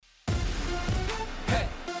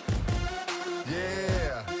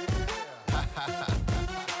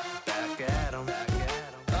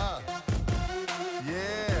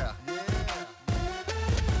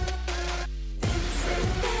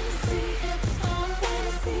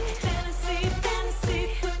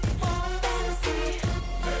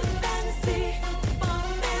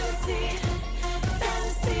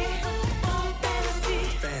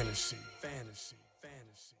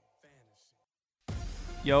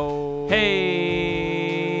Yo.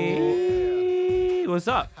 Hey, what's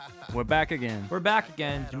up? We're back again. We're back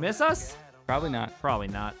again. Did you miss us? Probably not. Probably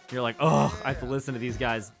not. You're like, oh, I have to listen to these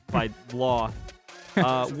guys by law.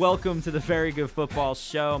 Welcome to the Very Good Football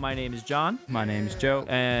Show. My name is John. My name's Joe.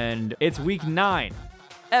 And it's week 9,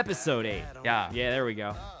 episode 8. Yeah. Yeah, there we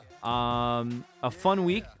go. A fun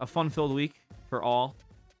week, a fun-filled week for all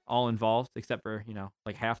involved, except for,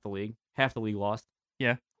 like half the league. Half the league lost.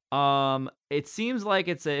 Yeah. It seems like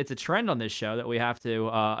it's a trend on this show that we have to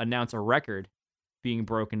announce a record being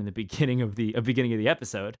broken in the beginning of the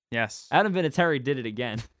episode. Yes. Adam Vinatieri did it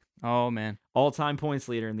again. Oh, man. All-time points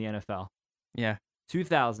leader in the NFL. Yeah.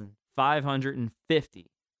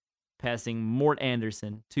 2,550, passing Mort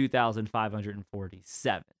Anderson,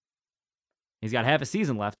 2,547. He's got half a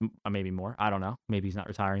season left, maybe more. I don't know. Maybe he's not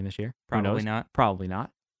retiring this year. Probably not. Probably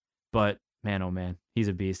not. But, man, oh, man, he's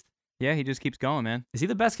a beast. Yeah, he just keeps going, man. Is he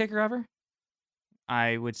the best kicker ever?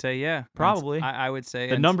 I would say, yeah. Probably. I would say.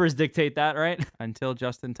 The numbers dictate that, right? Until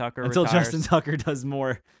Justin Tucker Until retires. Justin Tucker does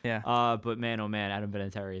more. Yeah. But, man, oh, man, Adam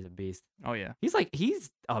Vinatieri is a beast. Oh, yeah. He's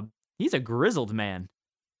a grizzled man.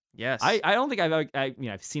 Yes. I don't think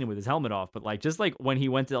I've seen him with his helmet off, but just when he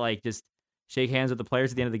went to just shake hands with the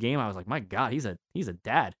players at the end of the game, I was like, my God, he's a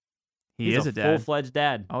dad. He's a dad. Full-fledged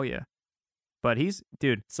dad. Oh, yeah. But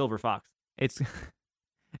dude. Silver Fox.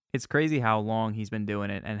 It's crazy how long he's been doing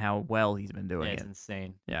it and how well he's been doing it. It's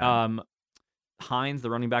insane. Yeah. Hines, the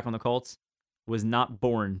running back on the Colts, was not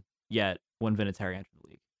born yet when Vinatieri entered the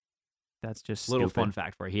league. That's just Little stupid. fun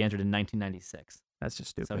fact for you. He entered in 1996. That's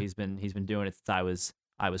just stupid. So he's been doing it since I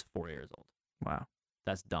was 4 years old. Wow.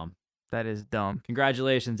 That's dumb. That is dumb.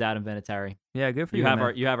 Congratulations, Adam Vinatieri. Yeah, good for you.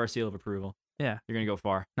 You have our seal of approval. Yeah. You're gonna go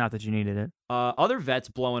far. Not that you needed it. Other vets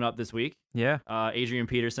blowing up this week. Yeah. Adrian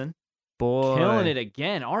Peterson. Boy. Killing it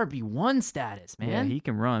again. RB1 status, man. Yeah, he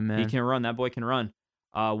can run, man. He can run. That boy can run.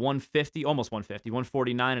 150, almost 150,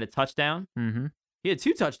 149 at a touchdown. Mm-hmm. He had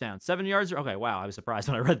 2 touchdowns, 7 yards. Okay, wow. I was surprised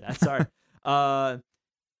when I read that. Sorry.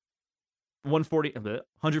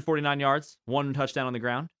 149 yards, 1 touchdown on the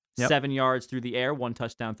ground, 7 yards through the air, 1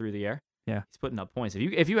 touchdown through the air. Yeah. He's putting up points.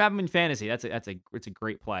 If you have him in fantasy, it's a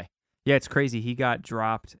great play. Yeah, it's crazy. He got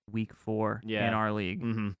dropped week 4 in our league,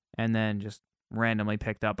 and then just randomly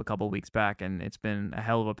picked up a couple weeks back, and it's been a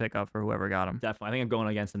hell of a pickup for whoever got him. Definitely. I think I'm going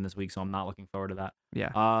against him this week, so I'm not looking forward to that.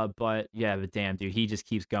 Yeah. But damn, dude, he just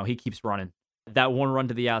keeps going. He keeps running. That one run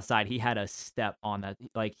to the outside, he had a step on that.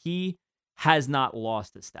 He has not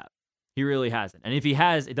lost a step. He really hasn't. And if he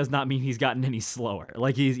has, it does not mean he's gotten any slower.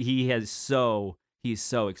 He's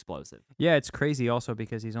so explosive. Yeah, it's crazy also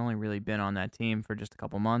because he's only really been on that team for just a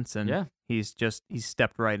couple months, and he's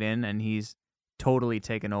stepped right in, and he's totally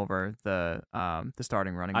taken over the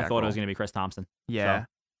starting running back. I thought role. it was going to be Chris Thompson. Yeah.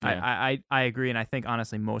 So, I agree, and I think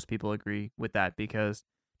honestly most people agree with that because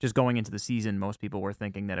just going into the season, most people were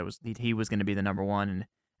thinking that he was going to be the number one,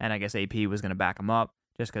 and I guess AP was going to back him up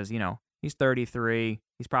just because he's 33,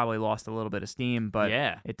 he's probably lost a little bit of steam, but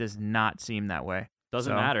it does not seem that way.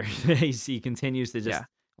 Doesn't matter. He continues to just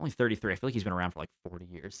only 33. I feel like he's been around for like 40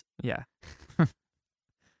 years. Yeah.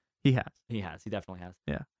 He has. He definitely has.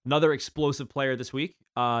 Yeah. Another explosive player this week,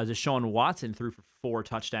 Deshaun Watson threw for 4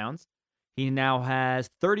 touchdowns. He now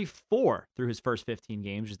has 34 through his first 15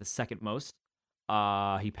 games, which is the second most.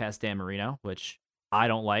 He passed Dan Marino, which I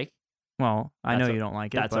don't like. Well, I know you don't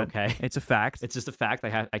like it. That's but okay. It's a fact. It's just a fact.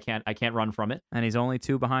 I can't run from it. And he's only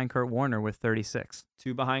 2 behind Kurt Warner with 36.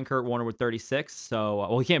 2 behind Kurt Warner with 36.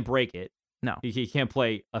 So, he can't break it. No. He can't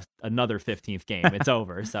play another 15th game. It's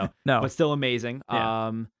over. So, no. But still amazing.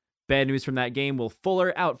 Yeah. Bad news from that game. Will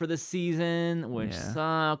Fuller out for the season, which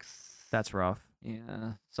sucks. That's rough.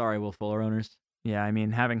 Yeah. Sorry, Will Fuller owners. Yeah, I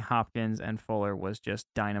mean, having Hopkins and Fuller was just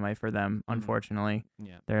dynamite for them, unfortunately.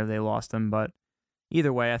 Yeah. They lost them, but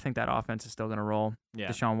either way, I think that offense is still going to roll. Yeah.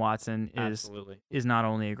 Deshaun Watson is not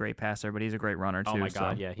only a great passer, but he's a great runner, too. Oh, my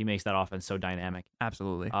God, yeah. He makes that offense so dynamic.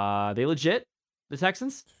 Absolutely. They legit, the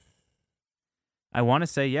Texans? I want to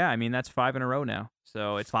say, yeah. I mean, that's 5 in a row now.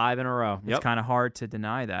 So it's 5 in a row. It's kind of hard to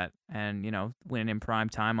deny that. And, winning in prime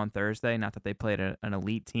time on Thursday, not that they played an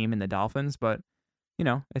elite team in the Dolphins, but,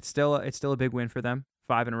 it's still a big win for them.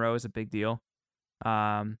 5 in a row is a big deal.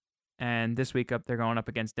 And this week they're going up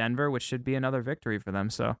against Denver, which should be another victory for them.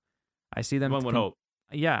 So I see them. One would hope.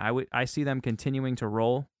 Yeah, I see them continuing to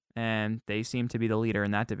roll, and they seem to be the leader in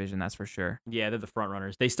that division. That's for sure. Yeah, they're the front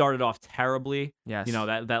runners. They started off terribly. Yes.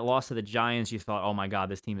 That loss to the Giants, you thought, oh my God,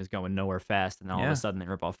 this team is going nowhere fast, and then all of a sudden they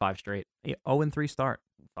rip off 5 straight. 0-3 start.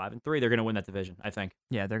 5-3. They're going to win that division, I think.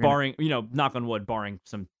 Yeah, they're barring, knock on wood, barring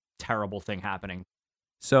some terrible thing happening.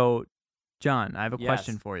 So, John, I have a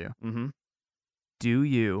question for you. Mm-hmm. Do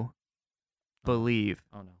you Believe.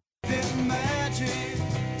 Oh no. Fitzmagic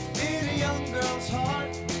in a young girl's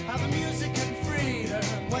heart. How the music can free her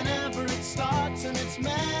whenever it starts, and it's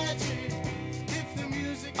magic. If the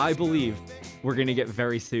music I is believe perfect. we're gonna get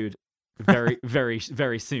very sued, very, very,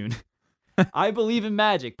 very soon. I believe in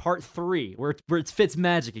magic, part 3, where it's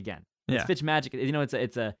Fitzmagic again. It's Yeah. Fitzmagic. You know,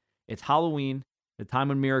 it's Halloween, the time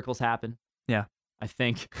when miracles happen. Yeah. I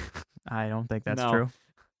think. I don't think that's No. true.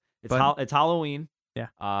 It's Halloween.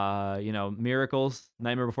 Yeah. You know, miracles,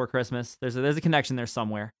 Nightmare Before Christmas. There's a connection there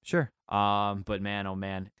somewhere. Sure. But man, oh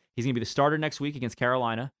man, he's gonna be the starter next week against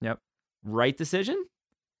Carolina. Yep. Right decision?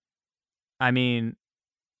 I mean,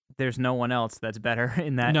 there's no one else that's better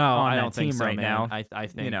in that No, on I that don't think team so, right man. now. I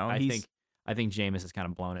think I think Jameis has kind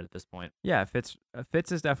of blown it at this point. Yeah, Fitz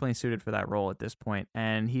is definitely suited for that role at this point,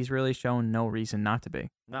 and he's really shown no reason not to be.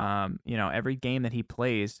 No. You know, every game that he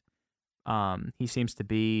plays, he seems to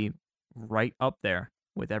be right up there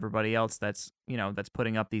with everybody else that's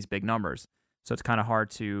putting up these big numbers. So it's kind of hard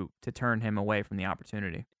to turn him away from the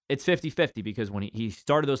opportunity. It's 50-50 because when he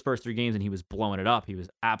started those first 3 games and he was blowing it up, he was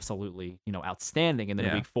absolutely, outstanding. And then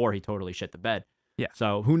in Yeah. week 4, he totally shit the bed. Yeah.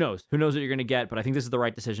 So who knows? Who knows what you're going to get? But I think this is the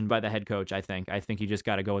right decision by the head coach, I think. I think you just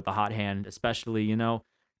got to go with the hot hand, especially,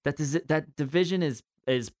 that division is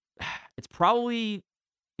it's probably,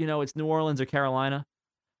 it's New Orleans or Carolina.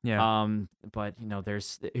 Yeah. But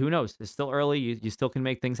there's who knows? It's still early. You still can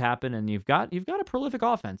make things happen, and you've got a prolific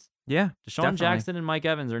offense. Yeah. Deshaun definitely. Jackson and Mike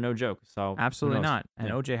Evans are no joke. So who Absolutely knows? not. And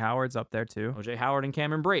Yeah. OJ Howard's up there too. OJ Howard and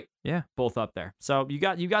Cameron Brate. Yeah. Both up there. So you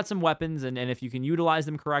got some weapons, and if you can utilize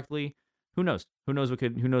them correctly, who knows? Who knows what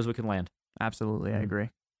can land? Absolutely, I Mhm. agree.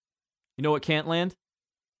 You know what can't land?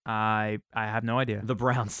 I have no idea. The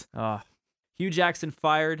Browns. Oh. Hugh Jackson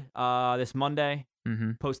fired this Monday,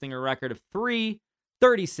 Mm-hmm. posting a record of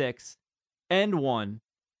 3-36-1.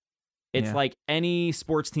 It's Yeah. like any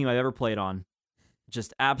sports team I've ever played on.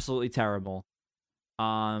 Just absolutely terrible.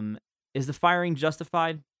 Is the firing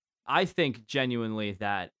justified? I think genuinely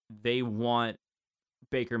that they want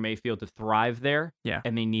Baker Mayfield to thrive there. Yeah.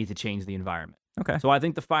 And they need to change the environment. Okay. So I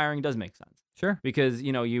think the firing does make sense. Sure. Because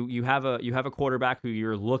you have a quarterback who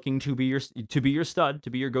you're looking to be your stud, to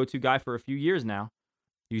be your go-to guy for a few years now.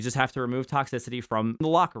 You just have to remove toxicity from the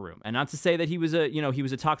locker room, and not to say that he was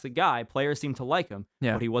a toxic guy. Players seem to like him,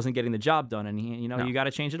 Yeah. but he wasn't getting the job done, and No. you got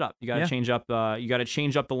to change it up. You got to Yeah. change up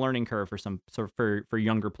the learning curve for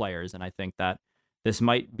younger players, and I think that this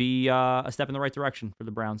might be a step in the right direction for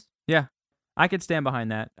the Browns. Yeah. I could stand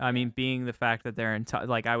behind that. I mean, being the fact that they're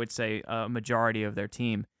like I would say a majority of their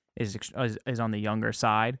team is on the younger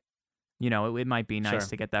side. It might be nice Sure.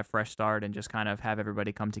 to get that fresh start and just kind of have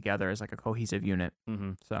everybody come together as like a cohesive unit.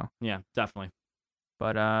 Mm-hmm. So, Yeah, definitely.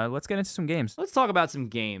 but let's get into some games. Let's talk about some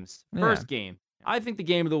games. Yeah. First game, I think the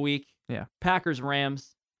game of the week. Yeah. Packers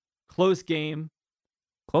Rams, close game.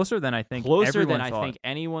 Closer than I think. Closer everyone than I thought. think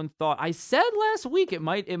anyone thought. I said last week it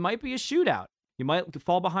might be a shootout. You might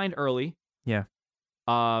fall behind early. Yeah.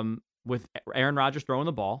 With Aaron Rodgers throwing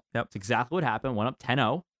the ball. Yep. That's exactly what happened. Went up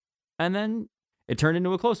 10-0, and then it turned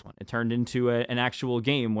into a close one. It turned into an actual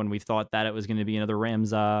game when we thought that it was going to be another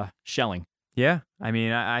Rams shelling. Yeah. I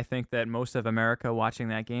mean, I think that most of America watching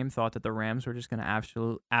that game thought that the Rams were just going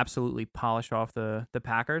to absolutely polish off the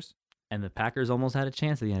Packers. And the Packers almost had a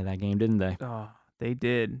chance at the end of that game, didn't they? Oh, they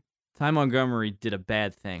did. Ty Montgomery did a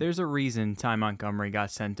bad thing. There's a reason Ty Montgomery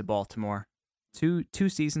got sent to Baltimore. Two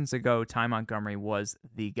seasons ago, Ty Montgomery was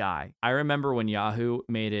the guy. I remember when Yahoo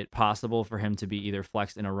made it possible for him to be either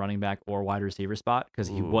flexed in a running back or wide receiver spot because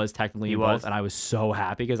he Ooh, was technically he in was. both, and I was so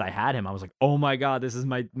happy because I had him. I was like, oh my God, this is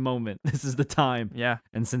my moment. This is the time. Yeah.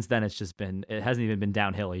 And since then, it hasn't even been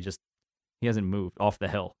downhill. He hasn't moved off the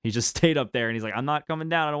hill. He just stayed up there, and he's like, I'm not coming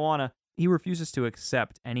down. I don't want to. He refuses to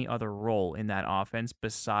accept any other role in that offense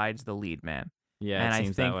besides the lead man. Yeah, And it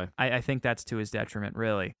seems that way. I think that's to his detriment,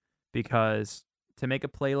 really, because to make a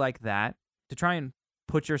play like that, to try and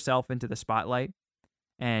put yourself into the spotlight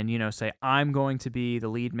and, say, I'm going to be the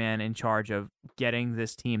lead man in charge of getting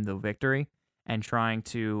this team the victory and trying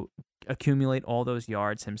to accumulate all those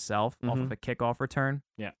yards himself off of a kickoff return.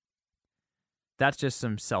 Yeah. That's just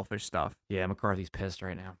some selfish stuff. Yeah, McCarthy's pissed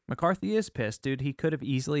right now. McCarthy is pissed, dude. He could have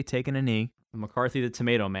easily taken a knee. McCarthy, the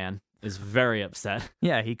tomato man, is very upset,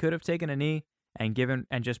 Yeah, he could have taken a knee and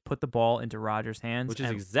just put the ball into Rodgers' hands. which is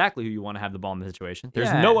and, exactly who you want to have the ball in the situation. There's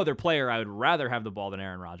Yeah. no other player I would rather have the ball than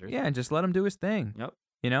Aaron Rodgers. yeah, and just let him do his thing. Yep.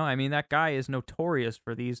 I mean, that guy is notorious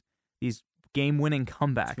for these game-winning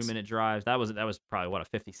comebacks. 2-minute drives. That was probably a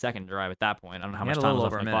 50-second drive at that point. I don't know how He much had a time was little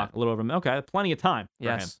left on over the a clock. A little over a minute. Okay, plenty of time for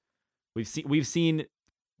him. Yes. We've seen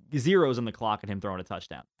zeros on the clock and him throwing a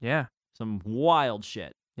touchdown. Yeah. Some wild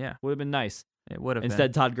shit. Yeah. Would have been nice. It would have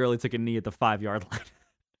Instead, Todd Gurley took a knee at the 5-yard line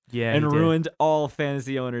yeah, and he did. ruined all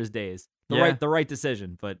fantasy owners' days. Yeah. The right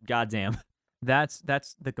decision, but goddamn. That's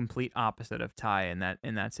the complete opposite of Ty in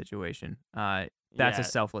that situation. That's Yeah, a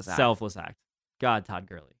selfless act. Selfless act. God, Todd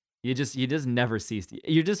Gurley. You just never cease.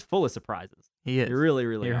 You're just full of surprises. He is. You really,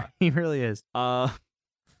 really are. He really is.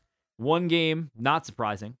 One game, not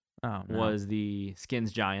surprising, Oh, no. was the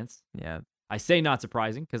Skins Giants. Yeah. I say not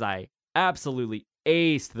surprising because I absolutely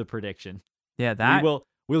aced the prediction. Yeah, that.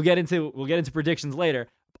 We'll get into predictions later.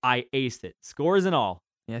 I aced it, scores and all.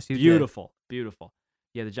 Yes, you did. Beautiful.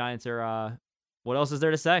 Yeah, the Giants are. What else is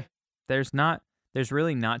there to say? There's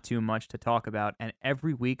really not too much to talk about, and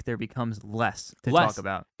every week there becomes less to Less. talk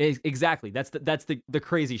about. Exactly. That's the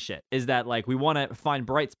crazy shit. Is that like we want to find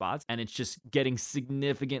bright spots, and it's just getting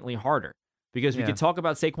significantly harder. Because we Yeah. could talk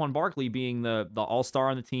about Saquon Barkley being the all-star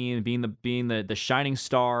on the team, being the shining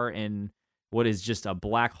star in what is just a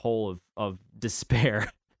black hole of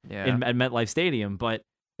despair Yeah. at MetLife Stadium, but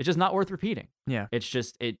it's just not worth repeating. Yeah. It's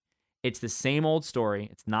just it's the same old story.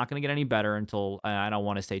 It's not going to get any better until I don't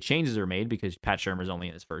want to say changes are made because Pat Shermer's only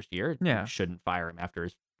in his first year. Yeah. You shouldn't fire him after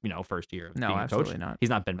his first year of No, being a absolutely coach. not. He's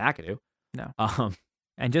not Ben McAdoo. No. Um,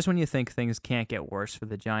 And just when you think things can't get worse for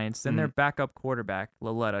the Giants, then their Mm-hmm. backup quarterback,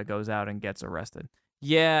 Laletta, goes out and gets arrested.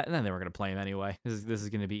 Yeah, and then they were going to play him anyway. This is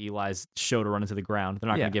going to be Eli's show to run into the ground. They're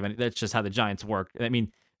not going to give any. That's just how the Giants work. I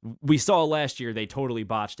mean, we saw last year they totally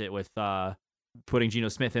botched it with putting Geno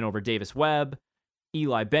Smith in over Davis Webb,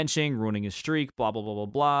 Eli benching, ruining his streak, blah blah blah blah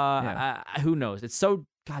blah. Yeah. Who knows? It's so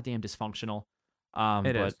goddamn dysfunctional.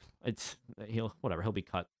 It but is. he'll be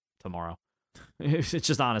cut tomorrow. It's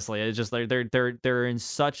just honestly, it's just they're in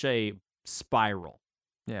such a spiral,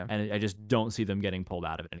 Yeah. and I just don't see them getting pulled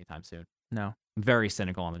out of it anytime soon. No. Very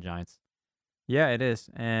cynical on the Giants. Yeah, it is.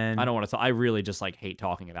 And I don't want to. I really just hate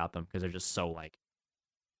talking about them because they're just so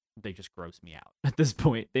they just gross me out at this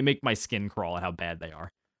point. They make my skin crawl at how bad they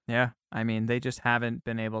are. Yeah, I mean, they just haven't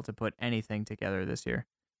been able to put anything together this year,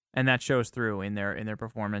 and that shows through in their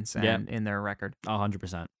performance and in their record.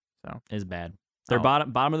 100%. So It's bad. They're Oh.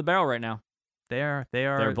 bottom of the barrel right now. They're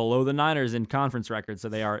They're below the Niners in conference records, so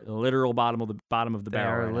they are literal bottom of the they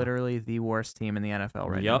barrel. are right now. literally the worst team in the NFL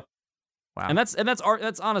right now. Yep. Wow. And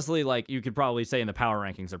that's honestly you could probably say in the power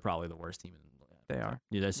rankings they're probably the worst team. They are.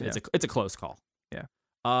 Yeah, Yeah. it's a close call.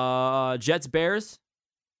 Yeah. Jets Bears.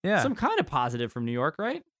 Yeah. Some kind of positive from New York,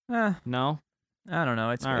 right? No. I don't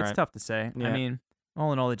know. It's All right. tough to say. Yeah. I mean,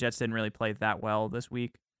 all in all, the Jets didn't really play that well this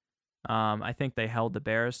week. I think they held the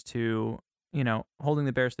Bears to, holding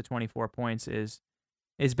the Bears to 24 points is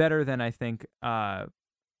better than I think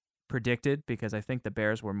predicted, because I think the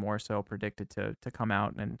Bears were more so predicted to come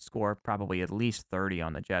out and score probably at least 30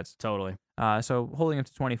 on the Jets. Totally. So holding them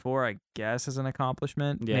to 24, I guess, is an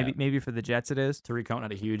accomplishment. Yeah. Maybe for the Jets it is. Tariq Cohen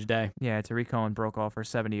had a huge day. Yeah, Tariq Cohen broke off for a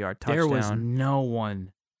 70-yard touchdown. There was no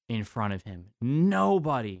one in front of him.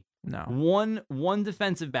 Nobody. No. One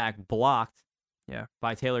defensive back blocked. Yeah.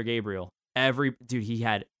 By Taylor Gabriel. He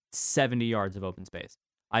had 70 yards of open space.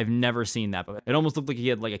 I've never seen that, but it almost looked like he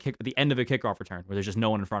had a kick at the end of a kickoff return where there's just no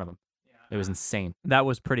one in front of him. It was insane. That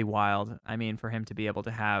was pretty wild. I mean, for him to be able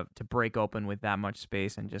to break open with that much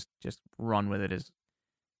space and just run with it is,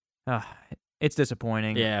 it's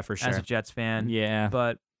disappointing. Yeah, for sure. As a Jets fan. Yeah.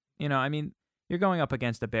 But, I mean, you're going up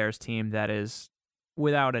against a Bears team that is,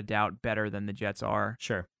 without a doubt, better than the Jets are.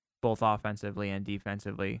 Sure. Both offensively and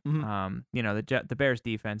defensively. Mhm. The Bears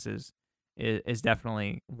defense is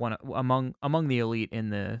definitely one among the elite in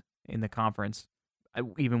the conference,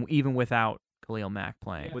 even without Khalil Mack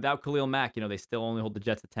playing. Without Khalil Mack, they still only hold the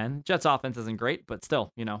Jets at 10. Jets offense isn't great, but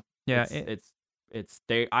still, Yeah,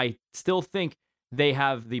 I still think they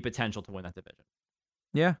have the potential to win that division.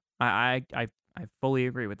 Yeah, I fully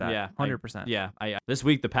agree with that. Yeah, 100%. Yeah, this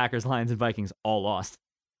week the Packers, Lions, and Vikings all lost.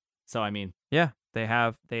 So I mean, yeah, they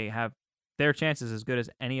have their chances as good as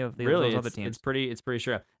any of those other teams. It's pretty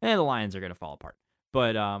sure. And the Lions are going to fall apart.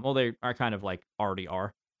 But they are kind of already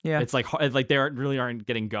are. Yeah, it's like they aren't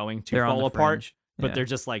getting going to they're fall apart. Fringe. But Yeah. they're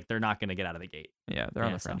just they're not going to get out of the gate. Yeah, they're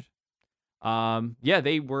on the fringe.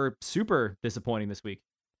 They were super disappointing this week.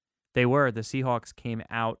 They were. The Seahawks came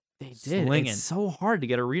out. They did. Slinging. It's so hard to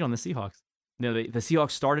get a read on the Seahawks. The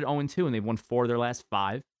Seahawks started 0-2 and they've won 4 of their last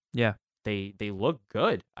 5. Yeah. They look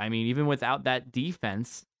good. I mean, even without that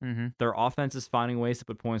defense, their offense is finding ways to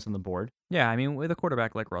put points on the board. Yeah, I mean, with a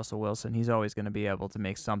quarterback like Russell Wilson, he's always going to be able to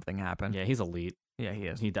make something happen. Yeah, he's elite. Yeah, he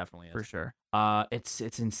is. He definitely is. For sure. It's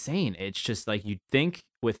insane. It's just you'd think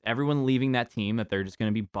with everyone leaving that team that they're just going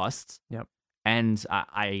to be busts. Yep. And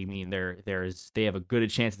I mean, they have a good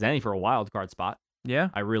chance as any for a wild card spot. Yeah.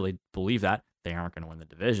 I really believe that. they aren't going to win the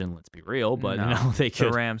division. Let's be real, but No, they could.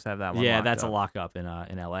 The Rams have that one. Yeah, locked that's up. a lockup in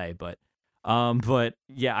LA. But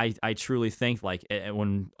yeah, I truly think like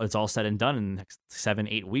when it's all said and done in the next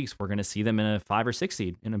 7-8 weeks, we're going to see them in a 5 or 6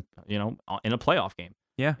 seed in a playoff game.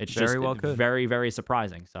 Yeah, It's very just well could. very, very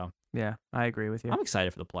surprising. So Yeah, I agree with you. I'm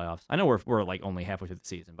excited for the playoffs. I know we're like only halfway through the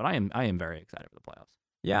season, but I am very excited for the playoffs.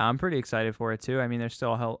 Yeah, I'm pretty excited for it too. I mean, there's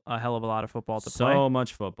still a hell of a lot of football to play. So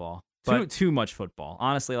much football. But- Too much football.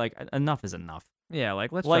 Honestly, like enough is enough. Yeah,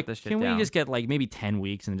 like let's Like, shut this shit can down. we just get like maybe 10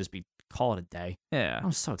 weeks and just call it a day? Yeah,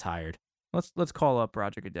 I'm so tired. let's call up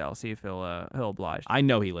Roger Goodell, see if he'll oblige. I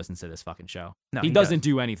know he listens to this fucking show. No, he he doesn't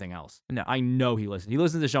do anything else. No. I know he listens. He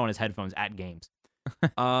listens to the show on his headphones at games.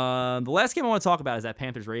 The last game I want to talk about is that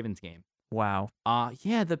Panthers-Ravens game. Wow,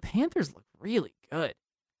 Yeah, the Panthers look really good.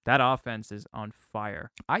 that offense is on fire.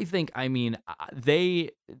 I think, I mean, I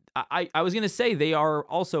was going to say they are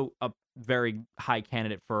also a very high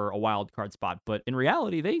candidate for a wild card spot, but in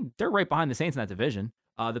reality, they're right behind the Saints in that division.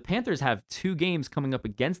 The Panthers have 2 games coming up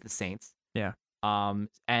against the Saints. Yeah.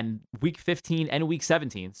 And week 15 and week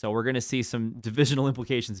 17. So we're going to see some divisional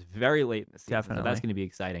implications very late in the season. Definitely. So that's going to be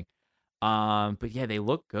exciting. But yeah, they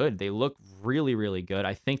look good. They look really, really good.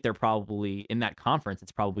 I think they're probably in that conference.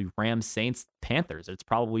 It's probably Rams, Saints, Panthers. It's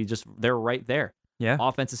probably just, they're right there. Yeah.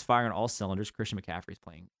 Offense is firing all cylinders. Christian McCaffrey's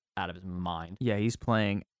playing out of his mind. Yeah, he's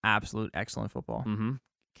playing absolute excellent football. Mm-hmm.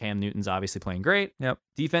 Cam Newton's obviously playing great. Yep.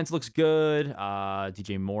 Defense looks good.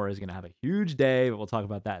 DJ Moore is going to have a huge day, but we'll talk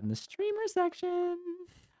about that in the streamer section.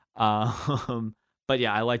 But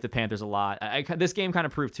yeah, I like the Panthers a lot. This game kind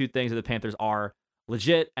of proved 2 things: that the Panthers are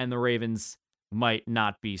legit and the Ravens might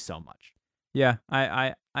not be so much. Yeah,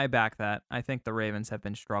 I back that. I think the Ravens have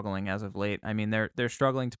been struggling as of late. I mean, they're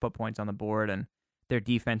struggling to put points on the board, and their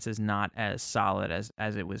defense is not as solid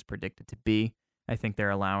as it was predicted to be. I think they're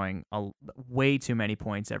allowing way too many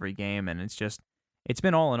points every game, and it's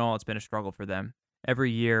been all in all, it's been a struggle for them.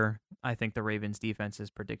 Every year, I think the Ravens defense is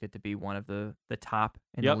predicted to be one of the top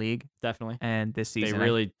in the league. Definitely. And this season, They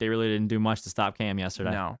really didn't do much to stop Cam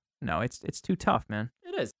yesterday. No, it's too tough, man.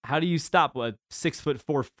 It is. How do you stop a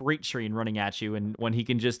 6'4" freight train running at you, and when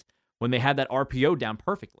they had that RPO down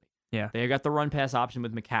perfectly? Yeah. They got the run pass option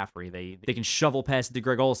with McCaffrey. They can shovel past to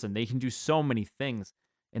Greg Olsen. They can do so many things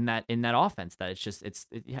in that offense that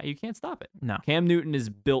you can't stop it. No. Cam Newton is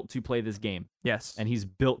built to play this game. Yes. And he's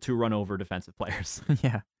built to run over defensive players.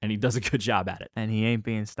 Yeah. And he does a good job at it. And he ain't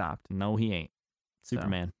being stopped. No, he ain't.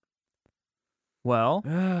 Superman.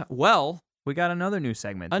 Well, we got another new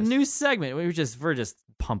segment. A new segment. We're just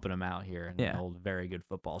pumping them out here in Yeah. the old Very Good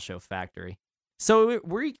Football Show factory. So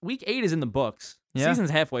week 8 is in the books. Yeah.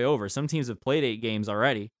 Season's halfway over. Some teams have played 8 games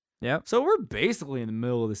already. Yep. So we're basically in the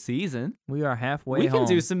middle of the season. We are halfway We home. can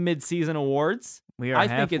do some mid-season awards. I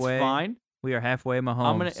think it's fine. We are halfway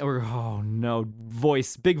Mahomes. Oh no,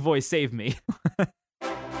 big voice, save me.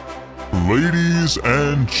 Ladies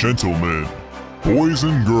and gentlemen, boys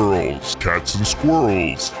and girls, cats and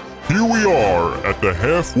squirrels, here we are at the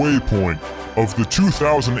halfway point of the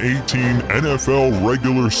 2018 NFL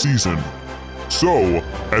regular season. So,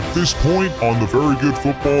 at this point on the Very Good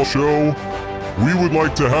Football Show, we would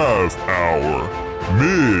like to have our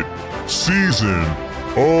mid-season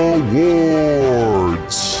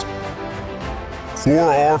awards. For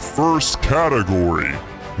our first category,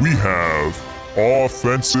 we have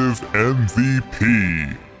Offensive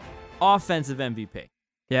MVP. Offensive MVP.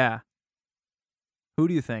 Yeah. Who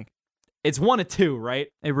do you think? It's one of two, right?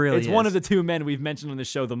 It really it's is. one of the 2 men we've mentioned on the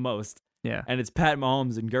show the most. Yeah. And it's Pat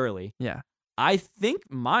Mahomes and Gurley. Yeah. I think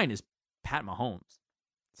mine is Pat Mahomes.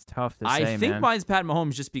 It's tough to say, I think man. mine's Pat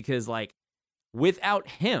Mahomes just because, like, without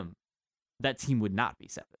him, that team would not be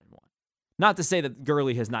 7-1. Not to say that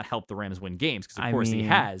Gurley has not helped the Rams win games, because of course he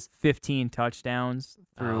has. 15 touchdowns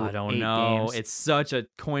through I don't 8 know. games. It's such a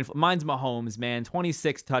coin flip. Mine's Mahomes, man.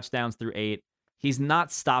 26 touchdowns through 8. He's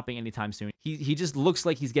not stopping anytime soon. He just looks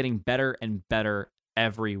like he's getting better and better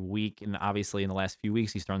every week. And obviously in the last few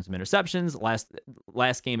weeks, he's thrown some interceptions.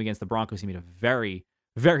 Last game against the Broncos, he made a very,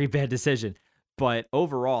 very bad decision. But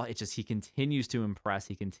overall, it's just he continues to impress.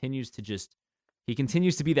 He continues to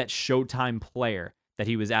be that Showtime player that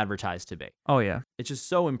he was advertised to be. Oh, yeah. It's just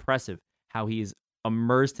so impressive how he's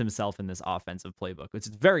immersed himself in this offensive playbook. It's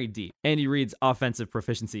very deep. Andy Reid's offensive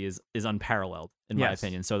proficiency is unparalleled, in my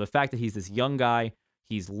opinion. So the fact that he's this young guy,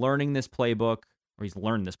 he's learning this playbook, or he's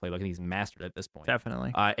learned this playbook, and he's mastered it at this point.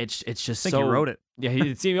 Definitely. It's just I think he wrote it. Yeah,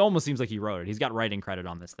 it almost seems like he wrote it. He's got writing credit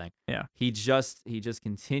on this thing. Yeah. He just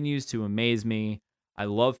continues to amaze me. I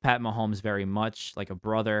love Pat Mahomes very much, like a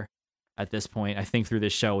brother. at this point. I think through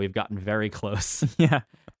this show we've gotten very close. Yeah.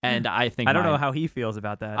 And I think I don't know how he feels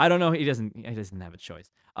about that. I don't know. He doesn't have a choice.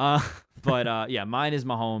 But yeah, mine is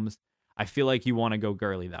Mahomes. I feel like you want to go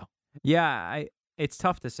Gurley though. Yeah, it's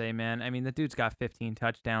tough to say, man. I mean, the dude's got 15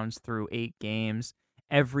 touchdowns through 8 games.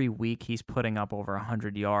 Every week he's putting up over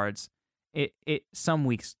 100 yards. Some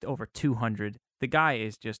weeks over 200. The guy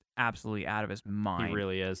is just absolutely out of his mind. He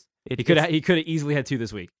really is. He could have easily had 2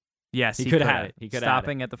 this week. Yes, he could have had it. He could have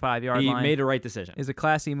stopping at the 5-yard line. He made a right decision. Is a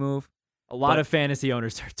classy move. A lot of fantasy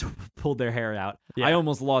owners pulled their hair out. Yeah. I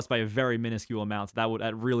almost lost by a very minuscule amount. So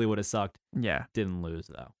that really would have sucked. Yeah. Didn't lose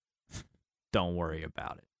though. Don't worry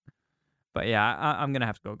about it. But yeah, I'm gonna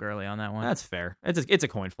have to go Gurley on that one. That's fair. It's a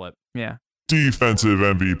coin flip. Yeah. Defensive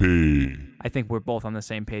MVP. I think we're both on the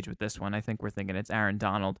same page with this one. I think we're thinking it's Aaron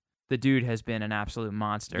Donald. The dude has been an absolute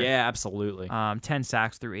monster. Yeah, absolutely. 10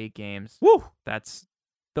 sacks through 8 games. Woo!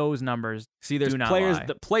 Those numbers. See, there's do not players. lie.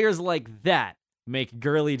 The players like that make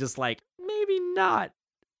Gurley just like maybe not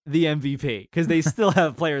the MVP because they still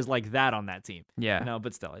have players like that on that team. Yeah. No,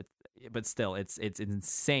 but still, it's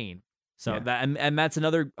insane. So Yeah. that and that's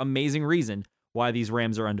another amazing reason why these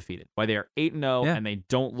Rams are undefeated. Why they are 8-0 Yeah. and they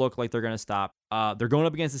don't look like they're gonna stop. They're going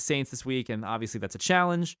up against the Saints this week, and obviously that's a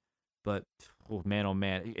challenge. But oh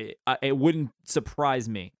man, it wouldn't surprise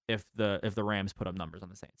me if the Rams put up numbers on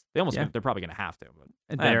the Saints. They're probably gonna have to.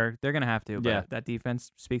 But They're gonna have to. But Yeah. that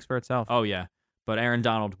defense speaks for itself. oh yeah, but Aaron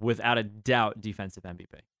Donald, without a doubt, defensive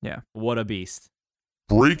MVP. Yeah. What a beast.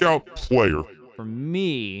 Breakout player. For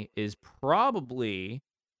me, is probably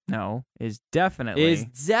No, is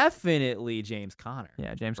definitely James Conner.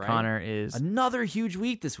 Yeah, James right? Conner is Another huge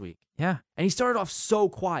week this week. yeah. And he started off so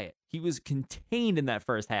quiet. He was contained in that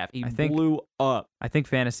first half. He I think- blew up. I think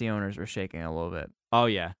fantasy owners were shaking a little bit. Oh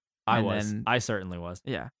yeah, And then- I certainly was.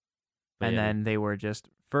 Yeah. But And yeah, then they were just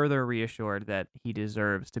further reassured that he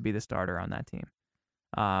deserves to be the starter on that team.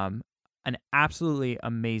 An absolutely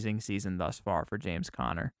amazing season thus far for James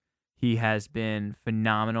Conner. He has been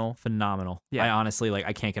phenomenal. Yeah. Yeah. I honestly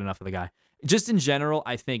I can't get enough of the guy. Just in general,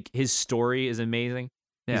 I think his story is amazing.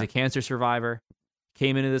 He's Yeah. a cancer survivor,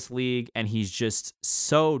 came into this league, and he's just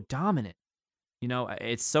so dominant. You know,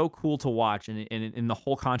 it's so cool to watch. And in the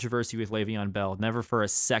whole controversy with Le'Veon Bell, never for a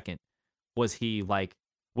second was he like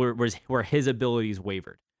where his abilities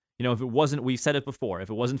wavered. You know, if it wasn't, we've said it before, if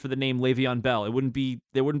it wasn't for the name Le'Veon Bell, there wouldn't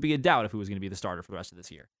be a doubt if he was going to be the starter for the rest of this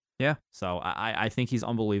year. Yeah. So I think he's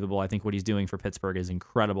unbelievable. I think what he's doing for Pittsburgh is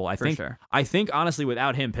incredible. For sure. I think honestly,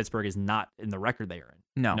 without him, Pittsburgh is not in the record they are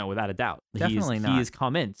in. No. No, without a doubt. Definitely not. He has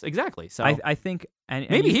come in. Exactly. So I think and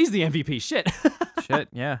maybe you- he's the MVP. Shit. shit,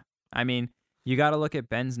 yeah. I mean, you got to look at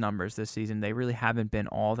Ben's numbers this season. They really haven't been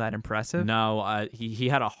all that impressive. No, he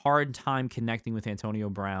had a hard time connecting with Antonio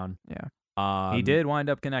Brown. Yeah. He He did wind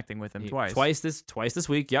up connecting with him twice. Twice this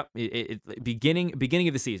week. Yep. Beginning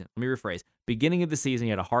of the season. Let me rephrase. Beginning of the season, he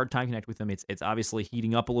had a hard time connecting with him. It's obviously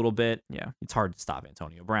heating up a little bit. Yeah. It's hard to stop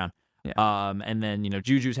Antonio Brown. Yeah. And then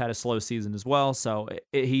Juju's had a slow season as well. So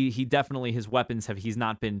he definitely his weapons he's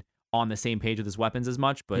not been on the same page with his weapons as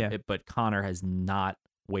much. But Yeah. but Connor has not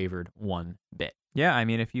wavered one bit. Yeah, I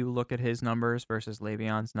mean, if you look at his numbers versus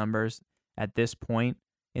Le'Veon's numbers at this point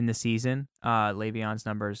in the season, Le'Veon's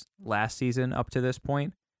numbers last season up to this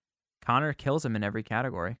point, Connor kills him in every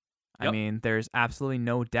category. I Yep. mean, there's absolutely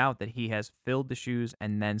no doubt that he has filled the shoes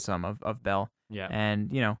and then some of Bell. Yeah.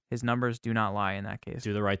 And, his numbers do not lie in that case.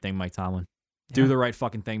 Do the right thing, Mike Tomlin. Yeah. Do the right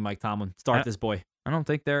fucking thing, Mike Tomlin. Start this boy. I don't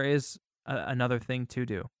think there is another thing to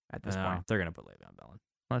do at this No, point. they're gonna put Le'Veon Bell in.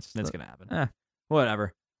 That's That's gonna happen. Eh.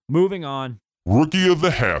 Whatever. Moving on. Rookie of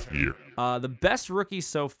the half year. The best rookie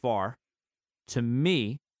so far, to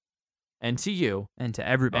me, and to you, And to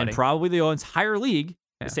everybody. and probably the entire league,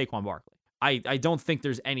 is Yeah. Saquon Barkley. I don't think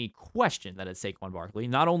there's any question that it's Saquon Barkley.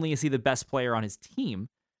 Not only is he the best player on his team,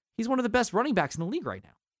 he's one of the best running backs in the league right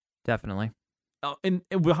now. Definitely. And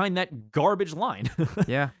behind that garbage line,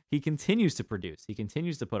 Yeah. he continues to produce. He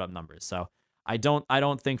continues to put up numbers. So I don't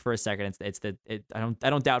think for a second I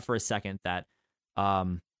don't doubt for a second that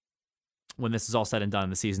when this is all said and done,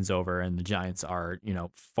 the season's over, and the Giants are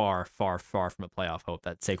far from a playoff hope,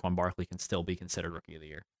 that Saquon Barkley can still be considered Rookie of the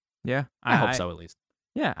Year. Yeah. I hope so, at least.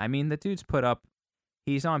 Yeah, I mean, the dude's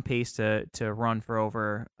he's on pace to run for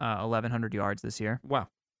over 1,100 yards this year, Wow.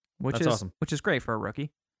 which That's is awesome. Which is great for a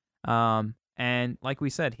rookie. And like we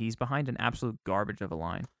said, he's behind an absolute garbage of a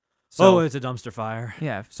line. So it's a dumpster fire.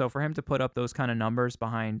 yeah, so for him to put up those kind of numbers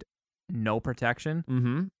behind no protection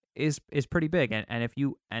Mm-hmm. is pretty big. And if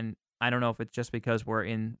you I don't know if it's just because we're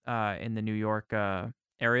in the New York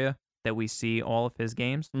area that we see all of his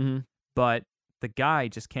games, Mm-hmm. but the guy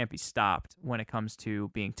just can't be stopped when it comes to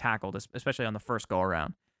being tackled, especially on the first go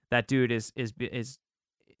around. that dude is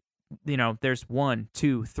there's 1,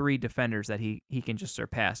 2, 3 defenders that he can just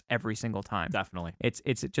surpass every single time. Definitely. It's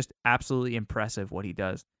just absolutely impressive what he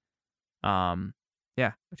does.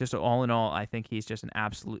 Yeah, just all in all, I think he's just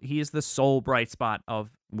he is the sole bright spot of.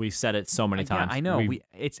 We've said it so many times. Yeah, I know.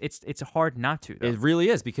 It's hard not to, though. It really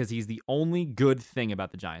is, because he's the only good thing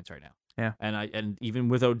about the Giants right now. Yeah. And even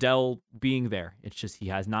with Odell being there, it's just he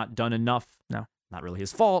has not done enough. No. Not really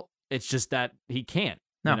his fault. It's just that he can't.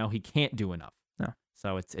 No. He can't do enough. No.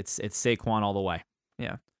 So it's Saquon all the way.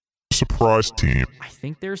 Yeah. Surprise team. I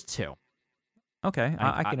think there's 2. Okay,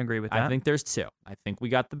 I can agree with that. I think there's 2. I think we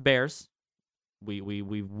got the Bears. We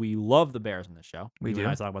love the Bears on this show. We do.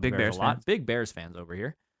 I talk about Big the Bears a lot. fans. Big Bears fans over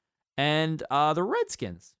here. And the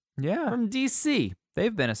Redskins Yeah, from DC.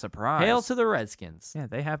 they've been a surprise. Hail to the Redskins. Yeah,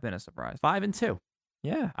 they have been a surprise. 5-2.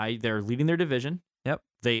 Yeah. They're leading their division. Yep.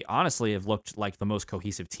 They honestly have looked like the most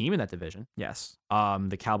cohesive team in that division. Yes.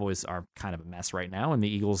 The Cowboys are kind of a mess right now, and the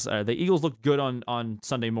Eagles looked good on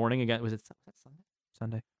Sunday morning again. Was it Sunday?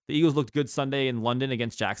 Sunday. The Eagles looked good Sunday in London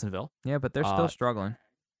against Jacksonville. Yeah, but they're still struggling.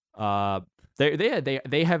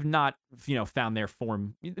 They have not found their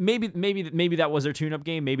form. Maybe that was their tune-up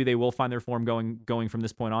game. Maybe they will find their form going from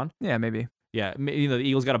this point on. Yeah, maybe. Yeah, the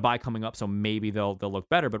Eagles got a bye coming up, so maybe they'll look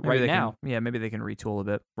better. But Maybe right now, maybe they can retool a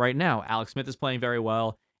bit. right now, Alex Smith is playing very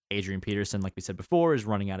well. Adrian Peterson, like we said before, is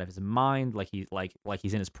running out of his mind, like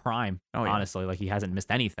he's in his prime. Oh, yeah. Honestly, like he hasn't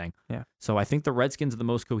missed anything. Yeah. So I think the Redskins are the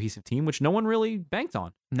most cohesive team, which no one really banked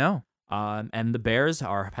on. No. And the Bears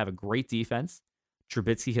have a great defense.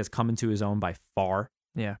 Trubisky has come into his own by far.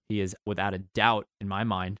 Yeah. He is without a doubt, in my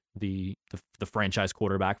mind, the franchise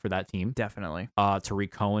quarterback for that team. Definitely.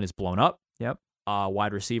 Tariq Cohen is blown up. Yep.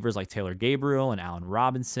 Wide receivers like Taylor Gabriel and Allen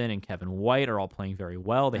Robinson and Kevin White are all playing very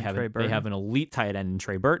well. They have an elite tight end in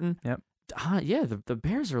Trey Burton. Yep. Yeah, the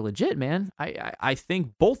Bears are legit, man. I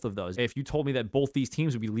think both of those. If you told me that both these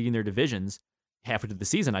teams would be leading their divisions halfway through the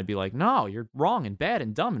season, I'd be like, no, you're wrong and bad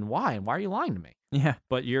and dumb, and why are you lying to me? Yeah.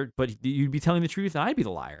 But you'd be telling the truth, and I'd be the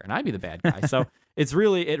liar, and I'd be the bad guy. So it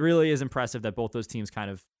really is impressive that both those teams kind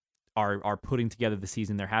of are putting together the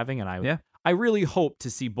season they're having, and I really hope to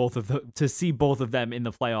see both of them in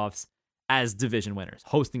the playoffs as division winners,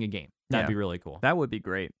 hosting a game. That'd be really cool. That would be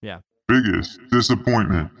great. Yeah. Biggest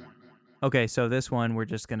disappointment. Okay, so this one we're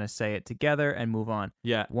just gonna say it together and move on.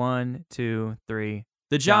 Yeah. 1, 2, 3.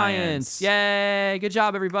 The Giants. Yay! Good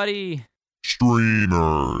job, everybody.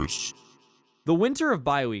 Streamers. The winter of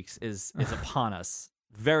bye weeks is upon us.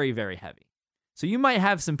 Very, very heavy. So you might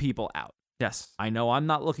have some people out. Yes. I know I'm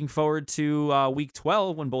not looking forward to week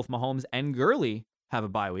 12 when both Mahomes and Gurley have a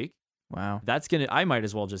bye week. Wow. I might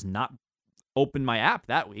as well just not open my app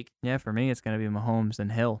that week. Yeah, for me it's gonna be Mahomes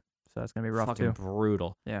and Hill, so that's gonna be rough Fucking too.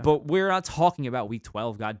 brutal. Yeah. But we're not talking about week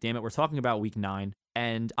 12. God damn it. We're talking about week 9.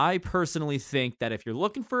 And I personally think that if you're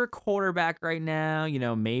looking for a quarterback right now,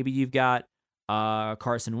 maybe you've got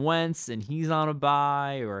Carson Wentz and he's on a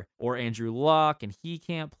bye, or Andrew Luck and he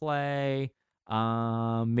can't play.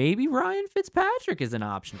 Maybe Ryan Fitzpatrick is an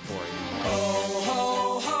option for you. Ho,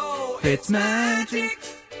 ho, ho,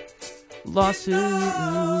 Fitzmagic. Lawsuit.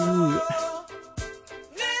 Never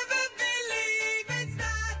believe it's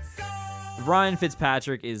not so. Ryan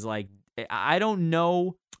Fitzpatrick is like, I don't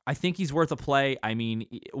know. I think he's worth a play. I mean,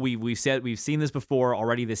 we've seen this before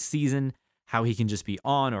already this season, how he can just be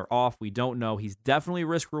on or off. We don't know. He's definitely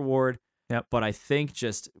risk reward. Yep. But I think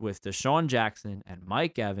just with Deshaun Jackson and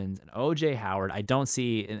Mike Evans and O.J. Howard, I don't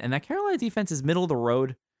see, and that Carolina defense is middle of the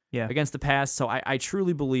road against the pass. So I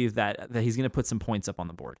truly believe that he's going to put some points up on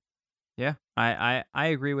the board. Yeah, I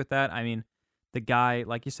agree with that. I mean, the guy,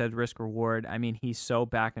 like you said, risk reward. I mean, he's so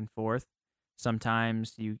back and forth.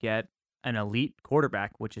 Sometimes you get an elite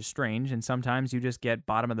quarterback, which is strange, and sometimes you just get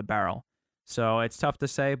bottom of the barrel. So it's tough to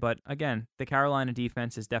say, but again, the Carolina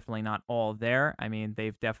defense is definitely not all there. I mean,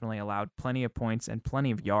 they've definitely allowed plenty of points and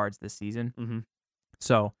plenty of yards this season. Mm-hmm.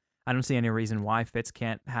 So I don't see any reason why Fitz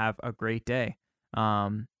can't have a great day.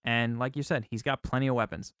 And like you said, he's got plenty of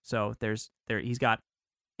weapons. So he's got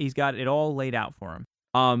it all laid out for him.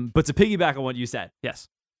 But to piggyback on what you said, Yes.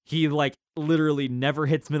 he like literally never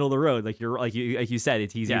hits middle of the road. Like you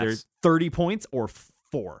said, he's either 30 points or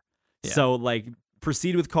 4. Yeah. So like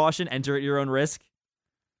proceed with caution, enter at your own risk.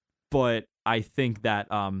 But I think that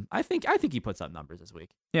I think he puts up numbers this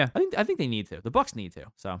week. Yeah. I think they need to. The Bucs need to.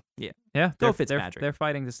 So yeah, Yeah. Go they're Fitzmagic. They're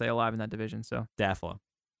fighting to stay alive in that division. So Daffalo.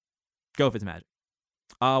 Go Fitzmagic.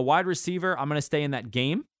 Wide receiver, I'm gonna stay in that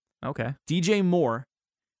game. okay. DJ Moore.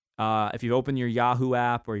 If you open your Yahoo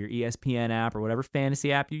app or your ESPN app or whatever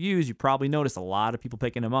fantasy app you use, you probably notice a lot of people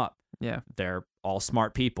picking him up. Yeah. They're all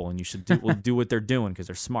smart people, and you should do what they're doing because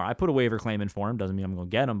they're smart. I put a waiver claim in for him. Doesn't mean I'm going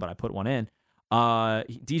to get him, but I put one in.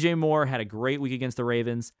 DJ Moore had a great week against the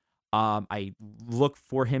Ravens. I look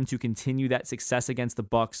for him to continue that success against the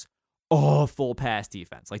Bucs. Oh, full pass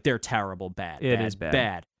defense. Like, they're terrible. Bad. It is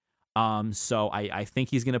bad. So I think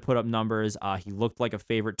he's going to put up numbers. He looked like a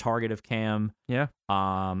favorite target of Cam. Yeah.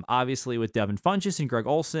 Obviously with Devin Funchess and Greg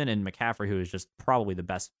Olsen and McCaffrey, who is just probably the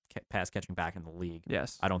best pass catching back in the league.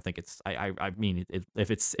 Yes. I don't think it's. I mean,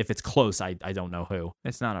 if it's close, I don't know who.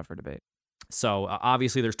 It's not up for debate. So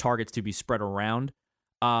obviously there's targets to be spread around.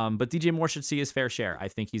 But DJ Moore should see his fair share. I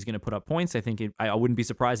think he's going to put up points. I think I wouldn't be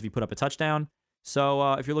surprised if he put up a touchdown.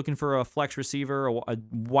 So if you're looking for a flex receiver, a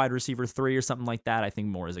wide receiver 3 or something like that, I think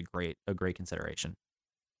Moore is a great consideration.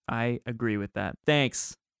 I agree with that.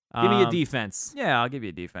 Thanks. Give me a defense. Yeah, I'll give you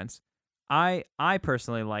a defense. I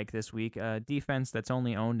personally like this week a defense that's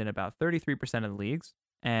only owned in about 33% of the leagues,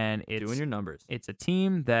 and it's doing your numbers. It's a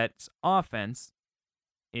team that's offense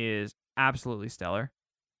is absolutely stellar.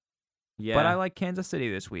 Yeah. But I like Kansas City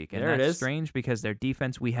this week, and There it that's is. strange because their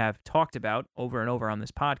defense we have talked about over and over on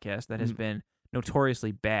this podcast that has been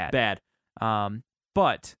notoriously bad.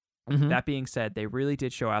 But Mhm. that being said, they really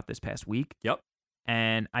did show out this past week. Yep.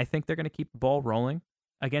 And I think they're going to keep the ball rolling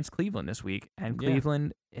against Cleveland this week. And Yeah.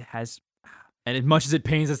 Cleveland has And as much as it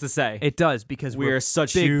pains us to say, it does because we are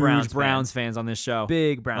such big huge Browns fans on this show.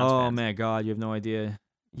 big Browns oh fans. my God, you have no idea.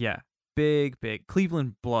 Yeah, big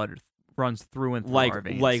Cleveland blood runs through and through our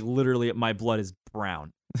veins. Like literally, my blood is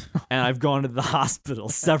brown, and I've gone to the hospital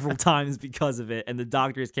several times because of it, and the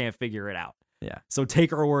doctors can't figure it out. Yeah. So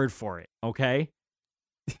take our word for it, okay?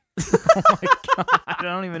 Oh my God, I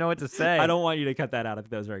don't even know what to say. I don't want you to cut that out. I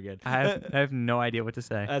think that was very good. I have no idea what to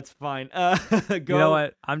say. That's fine. Go. You know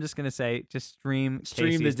what? I'm just gonna say, just stream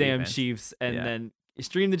Stream the KC's damn defense. Chiefs, and Yeah. then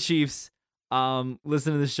stream the Chiefs.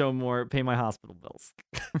 Listen to the show more. Pay my hospital bills.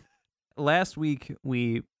 Last week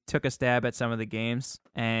we took a stab at some of the games,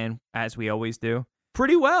 and as we always do,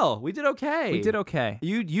 Pretty well. We did okay. we did okay.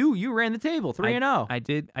 You ran the table 3-0. I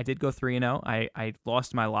did go 3-0. I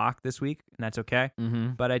lost my lock this week, and that's okay.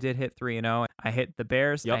 Mm-hmm. But I did hit 3-0. I hit the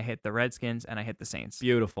Bears, Yep. I hit the Redskins, and I hit the Saints.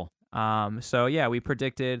 Beautiful. So yeah, we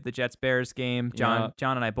predicted the Jets-Bears game. John Yeah.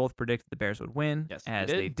 John and I both predicted the Bears would win, Yes, as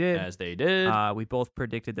they they did. As they did. We both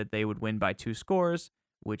predicted that they would win by 2 scores,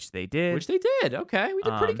 which they did. Which they did. Okay, we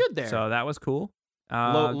did pretty good there. So that was cool.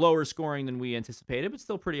 Lower scoring than we anticipated, but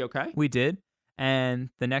still pretty okay. We did. And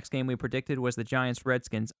the next game we predicted was the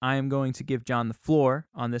Giants-Redskins. I am going to give John the floor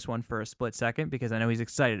on this one for a split second because I know he's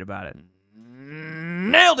excited about it.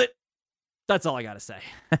 Nailed it. That's all I got to say.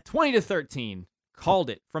 20-13. Called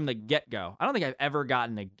it from the get-go. I don't think I've ever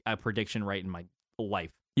gotten a prediction right in my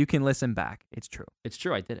life. You can listen back. It's true. It's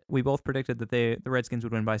true. I did it. We both predicted that the Redskins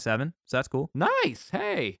would win by 7, so that's cool. Nice.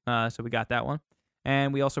 Hey. So we got that one.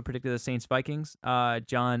 And we also predicted the Saints-Vikings.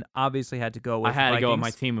 John obviously had to go with I had Vikings. to go with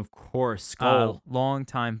my team, of course. Skull.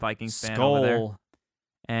 Long-time Vikings fan over there. Skull.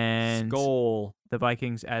 And Skull. the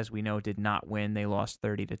Vikings, as we know, did not win. They lost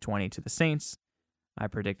 30-20 to the Saints. I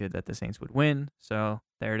predicted that the Saints would win, so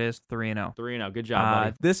there it is, 3-0. 3-0. Good job,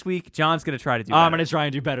 buddy. This week, John's going to try to do better. I'm going to try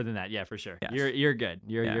and do better than that. Yeah, for sure. Yes. You're good.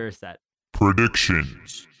 You're set.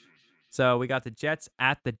 Predictions. So we got the Jets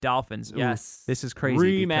at the Dolphins. Ooh, Yes. this is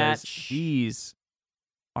crazy because Rematch. these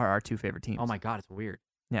are our 2 favorite teams. Oh my God, it's weird.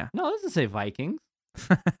 Yeah. No, it doesn't say Vikings.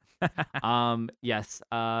 Yes.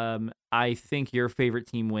 I think your favorite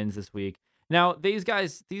team wins this week. Now, these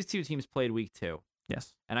 2 teams played week 2.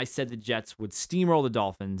 Yes. And I said the Jets would steamroll the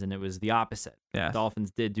Dolphins, and it was the opposite. Yes. The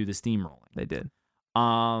Dolphins did do the steamrolling. They did.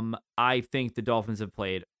 I think the Dolphins have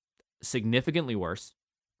played significantly worse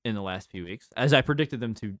in the last few weeks, as I predicted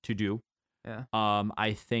them to do. Yeah.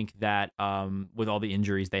 I think that with all the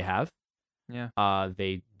injuries they have, Yeah.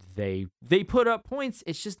 they put up points.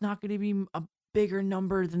 It's just not going to be a bigger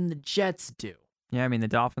number than the Jets do. Yeah, I mean, the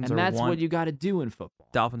Dolphins And are that's one. what you got to do in football.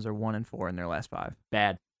 Dolphins are 1-4 in their last 5.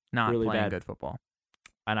 Bad. Not Really playing bad. good football.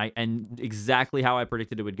 And exactly how I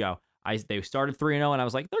predicted it would go. They started 3-0, and I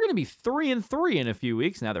was like, they're going to be 3-3 in a few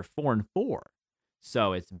weeks. Now they're 4-4.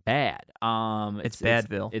 So it's bad. It's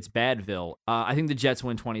Badville. It's Badville. I think the Jets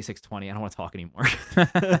win 26-20. I don't want to talk anymore.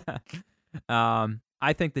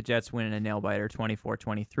 I think the Jets win in a nail-biter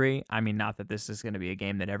 24-23. I mean, not that this is going to be a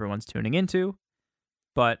game that everyone's tuning into,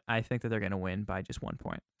 but I think that they're going to win by just 1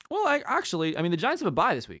 point. Well, I mean, the Giants have a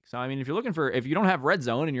bye this week. So, I mean, if you don't have Red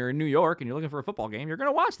Zone and you're in New York and you're looking for a football game, you're going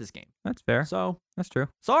to watch this game. That's fair. So, That's true.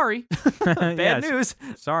 sorry. Bad Yes. news.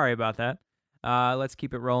 Sorry about that. Let's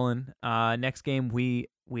keep it rolling. Next game, we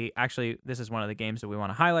actually, this is one of the games that we want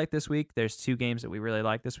to highlight this week. There's 2 games that we really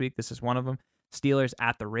like this week. This is one of them. Steelers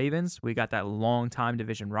at the Ravens. We got that long-time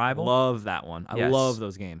division rival. Love that one. I Yes. love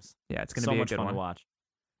those games. Yeah, it's going to So be a much good fun one. to watch.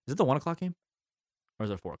 Is it the 1 o'clock game? Or is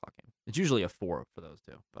it a 4 o'clock game? It's usually a 4 for those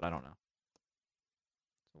two, but I don't know.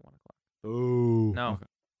 It's 1 o'clock. Oh. No. Okay.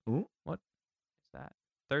 Ooh. What is that?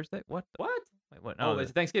 Thursday? What? What? Wait, what? Oh, No,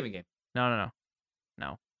 it's a Thanksgiving game. no. It's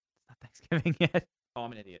not Thanksgiving yet. Oh,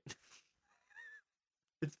 I'm an idiot.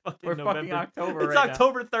 It's fucking We're November. fucking October It's right now.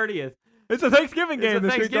 October 30th. It's a Thanksgiving game. It's a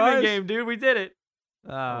this week, Thanksgiving guys. game, dude. We did it.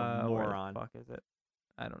 Where moron. the fuck is it?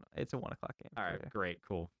 I don't know. It's a 1 o'clock game. All for right, you. great,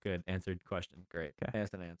 cool, good. Answered question. Great. 'Kay.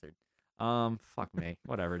 Asked and answered. Fuck me.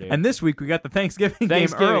 Whatever, dude. And this week we got the Thanksgiving game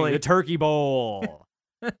Thanksgiving, early. the Turkey Bowl,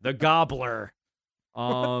 the Gobbler.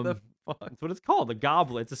 What the fuck? That's what it's called, the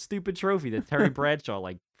Gobbler. It's a stupid trophy that Terry Bradshaw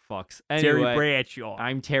fucks. Terry Anyway, Bradshaw.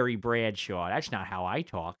 I'm Terry Bradshaw. That's not how I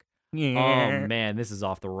talk. Yeah. Oh man, this is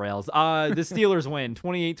off the rails. The Steelers win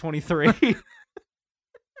 28-23.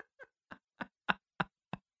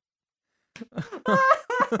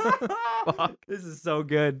 Fuck. This is so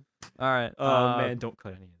good. All right. Oh man, don't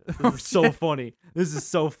cut any of this. This is so funny. This is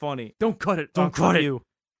so funny. Don't cut it. Don't cut it. You.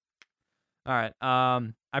 All right.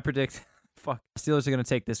 I predict. Fuck. Steelers are going to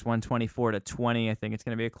take this one 24-20. I think it's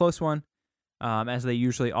going to be a close one, as they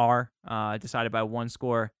usually are. Decided by one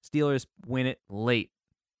score. Steelers win it late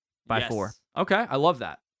by 4. Okay, I love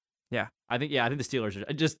that. Yeah. I think the Steelers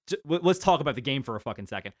are let's talk about the game for a fucking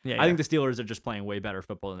second. Yeah, I think the Steelers are just playing way better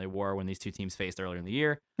football than they were when these two teams faced earlier in the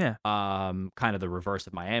year. Yeah. Kind of the reverse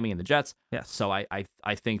of Miami and the Jets. Yes. So I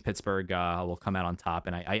think Pittsburgh will come out on top,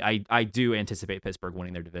 and I do anticipate Pittsburgh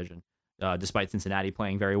winning their division. Despite Cincinnati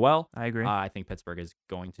playing very well, I agree. I think Pittsburgh is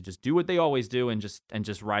going to just do what they always do and just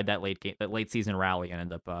ride that late season rally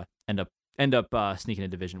and end up sneaking a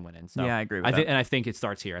division win in. So Yeah, I agree with that. I think it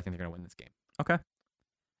starts here. I think they're going to win this game. Okay.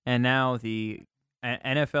 And now the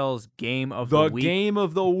NFL's game of the week. Game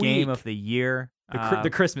of the week. Game of the year. The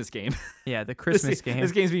Christmas game. Yeah, the Christmas game.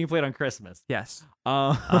 This game's being played on Christmas. Yes.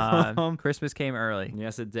 Um, Christmas came early.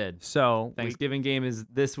 yes, it did. So Thanksgiving game is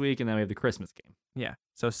this week, and then we have the Christmas game. yeah.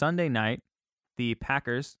 So Sunday night, the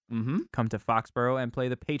Packers Mm-hmm. come to Foxborough and play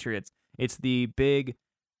the Patriots. It's the big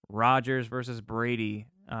Rodgers versus Brady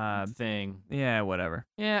Thing. Yeah, whatever.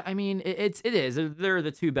 Yeah, I mean, it is. They're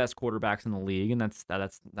the two best quarterbacks in the league, and that's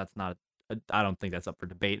not. I don't think that's up for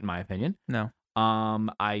debate, in my opinion. No.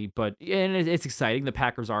 But it's exciting. The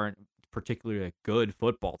Packers aren't particularly a good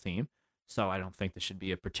football team, so I don't think this should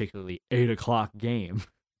be a particularly 8 o'clock game.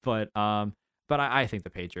 But I think the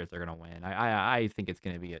Patriots are gonna win. I think it's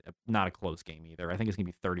gonna be not a close game either. I think it's gonna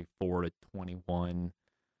be 34-21.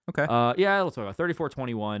 Okay. Yeah, let's talk about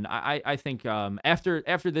 34-21. I think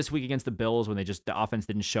after this week against the Bills, when the offense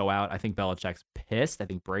didn't show out, I think Belichick's pissed. I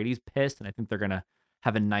think Brady's pissed, and I think they're gonna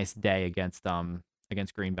have a nice day against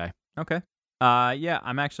Green Bay. Okay. Yeah,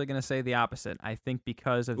 I'm actually going to say the opposite. I think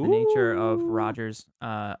because of the nature of Rodgers'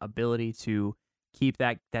 ability to keep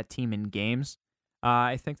that team in games,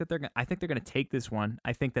 I think they're going to take this one.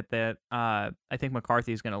 I think that I think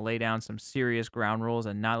McCarthy is going to lay down some serious ground rules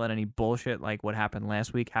and not let any bullshit like what happened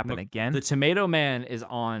last week happen again. The Tomato Man is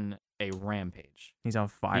on a rampage. He's on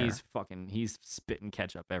fire. He's spitting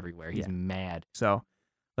ketchup everywhere. He's mad. So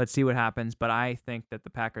let's see what happens. But I think that the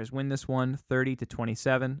Packers win this one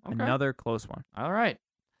 30-27. Okay. Another close one. All right.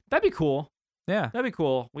 That'd be cool. Yeah. That'd be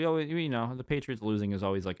cool. We always, the Patriots losing is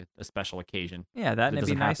always like a special occasion. Yeah, that'd be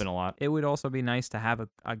doesn't nice. happen a lot. It would also be nice to have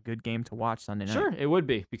a good game to watch Sunday night. Sure, it would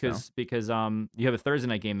be because you have a Thursday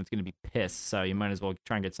night game that's going to be pissed, so you might as well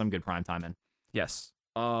try and get some good prime time in. Yes.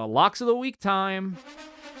 Locks of the week time.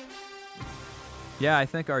 Yeah, I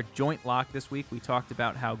think our joint lock this week, we talked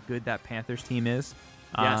about how good that Panthers team is.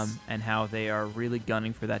 Yes. And how they are really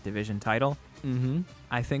gunning for that division title. Mm-hmm.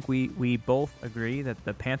 I think we both agree that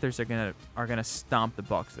the Panthers are gonna stomp the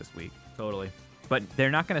Bucs this week. Totally. But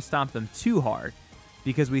they're not gonna stomp them too hard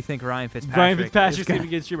because we think Ryan Fitzpatrick's going to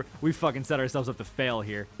get Schubert. We fucking set ourselves up to fail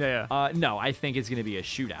here. Yeah. No, I think it's going to be a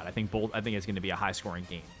shootout. I think it's going to be a high scoring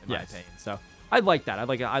game in my Yes. opinion. So I'd like that.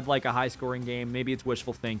 I'd like a high scoring game. Maybe it's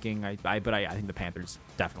wishful thinking. But I think the Panthers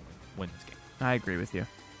definitely win this game. I agree with you.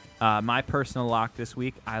 My personal lock this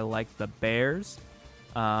week, I like the Bears.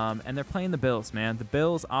 And they're playing the Bills, man. The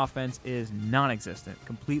Bills' offense is non-existent,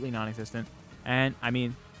 completely non-existent. And, I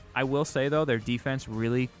mean, I will say, though, their defense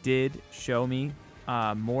really did show me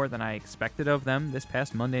more than I expected of them this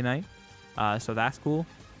past Monday night. So that's cool.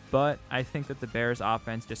 But I think that the Bears'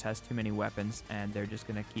 offense just has too many weapons, and they're just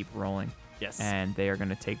going to keep rolling. Yes. And they are going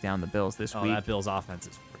to take down the Bills this week. That Bills' offense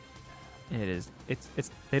is pretty bad. It is. It's.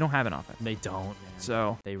 They don't have an offense. They don't, man.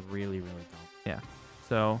 So they really, really don't. yeah.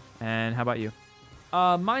 So, and how about you?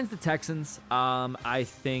 Mine's the Texans. I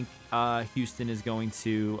think Houston is going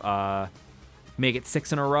to make it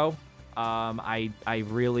 6 in a row. I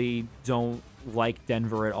really don't like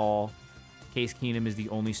Denver at all. Case Keenum is the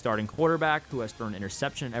only starting quarterback who has thrown an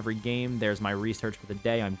interception in every game. There's my research for the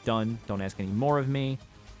day. I'm done. Don't ask any more of me.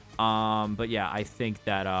 But yeah, I think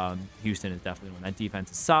that Houston is definitely one. That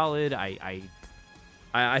defense is solid. I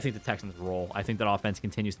think the Texans roll. I think that offense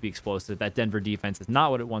continues to be explosive. That Denver defense is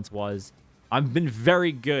not what it once was. I've been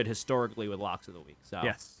very good historically with locks of the week. So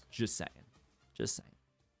Yes. just saying.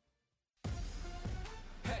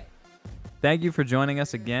 Thank you for joining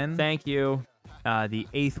us again. Thank you. The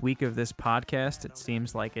 8th week of this podcast. It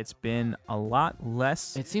seems like it's been a lot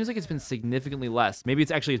less. It seems like it's been significantly less. Maybe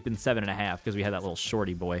it's been 7.5 because we had that little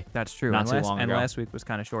shorty boy. That's true. Not and too last, long and ago. last week was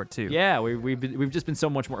kind of short too. Yeah, we've just been so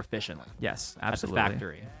much more efficient. Yes, At the absolutely.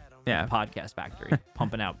 factory. Yeah. Podcast factory.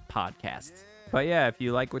 Pumping out podcasts. But yeah, if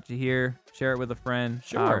you like what you hear, share it with a friend.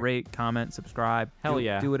 Sure. Rate, comment, subscribe. Hell do,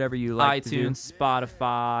 yeah. Do whatever you like to do. iTunes,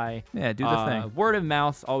 Spotify. Yeah, do the thing. Word of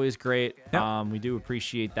mouth, always great. Yep. We do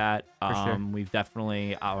appreciate that. For sure. We've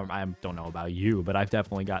definitely, I don't know about you, but I've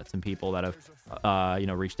definitely got some people that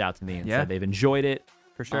have, reached out to me and said they've enjoyed it.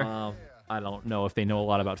 For sure. I don't know if they know a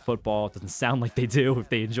lot about football. It doesn't sound like they do if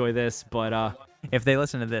they enjoy this, but If they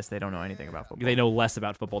listen to this, they don't know anything about football. they know less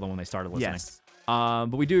about football than when they started listening. Yes.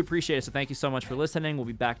 But we do appreciate it. So thank you so much for listening. We'll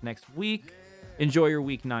be back next week. Enjoy your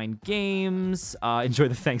week 9 games. Enjoy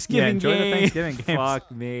the Thanksgiving enjoy the game. Thanksgiving games. Fuck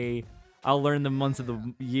me. I'll learn the months of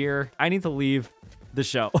the year. I need to leave the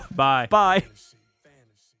show. Bye. Bye.